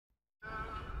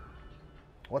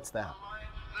What's that?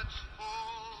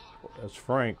 That's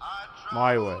Frank,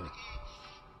 My Way.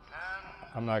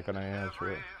 I'm not going to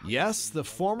answer it. Yes, the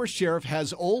former sheriff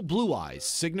has Old Blue Eyes'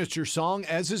 signature song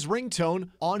as his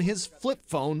ringtone on his flip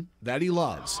phone that he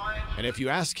loves. And if you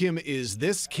ask him, is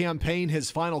this campaign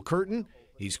his final curtain?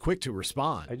 He's quick to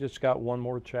respond. I just got one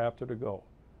more chapter to go.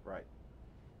 Right.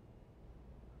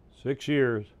 6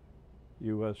 years,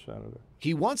 U.S. Senator.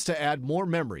 He wants to add more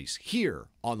memories here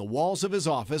on the walls of his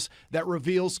office that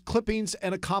reveals clippings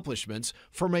and accomplishments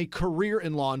from a career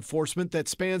in law enforcement that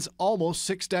spans almost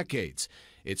 6 decades.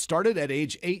 It started at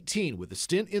age 18 with a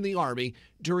stint in the Army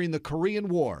during the Korean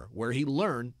War, where he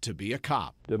learned to be a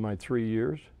cop. Did my 3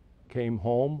 years, came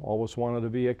home, always wanted to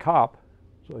be a cop.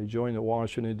 So I joined the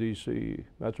Washington, D.C.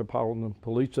 Metropolitan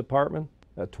Police Department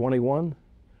at 21.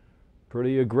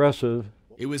 Pretty aggressive.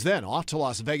 It was then off to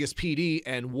Las Vegas PD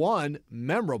and one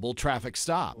memorable traffic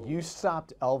stop. You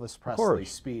stopped Elvis Presley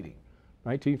speeding.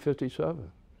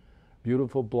 1957.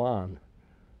 Beautiful blonde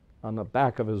on the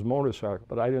back of his motorcycle,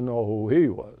 but I didn't know who he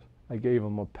was. I gave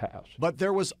him a pass. But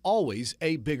there was always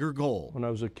a bigger goal. When I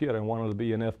was a kid, I wanted to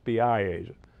be an FBI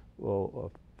agent.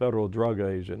 Well, a federal drug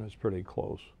agent is pretty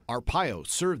close. Arpaio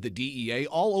served the DEA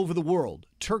all over the world,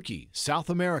 Turkey,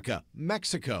 South America,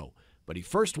 Mexico. But he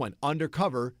first went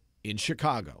undercover in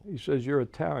Chicago. He says, "You're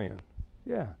Italian."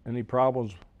 Yeah. Any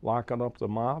problems locking up the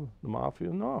mob, the mafia?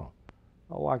 No.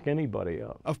 I'll lock anybody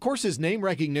up. Of course, his name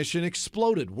recognition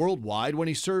exploded worldwide when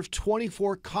he served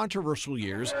 24 controversial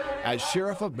years as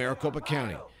sheriff of Maricopa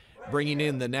County, bringing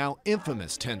in the now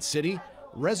infamous Tent City,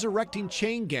 resurrecting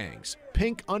chain gangs,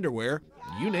 pink underwear,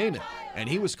 you name it. And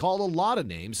he was called a lot of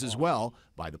names as well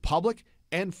by the public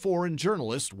and foreign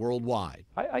journalists worldwide.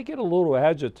 I get a little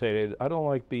agitated. I don't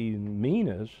like being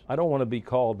meanest. I don't want to be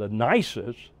called the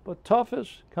nicest, but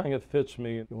toughest kind of fits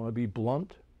me. You want to be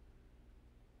blunt?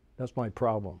 That's my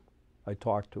problem. I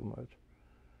talk too much.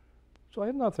 So I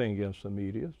have nothing against the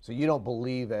media. So you don't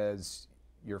believe, as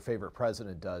your favorite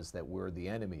president does, that we're the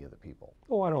enemy of the people?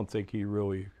 Oh, I don't think he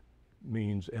really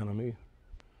means enemy.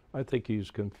 I think he's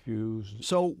confused.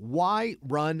 So why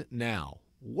run now?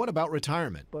 What about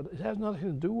retirement? But it has nothing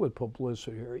to do with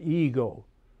publicity or ego.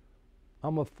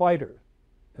 I'm a fighter,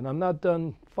 and I'm not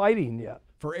done fighting yet.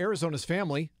 For Arizona's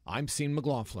Family, I'm Sean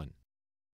McLaughlin.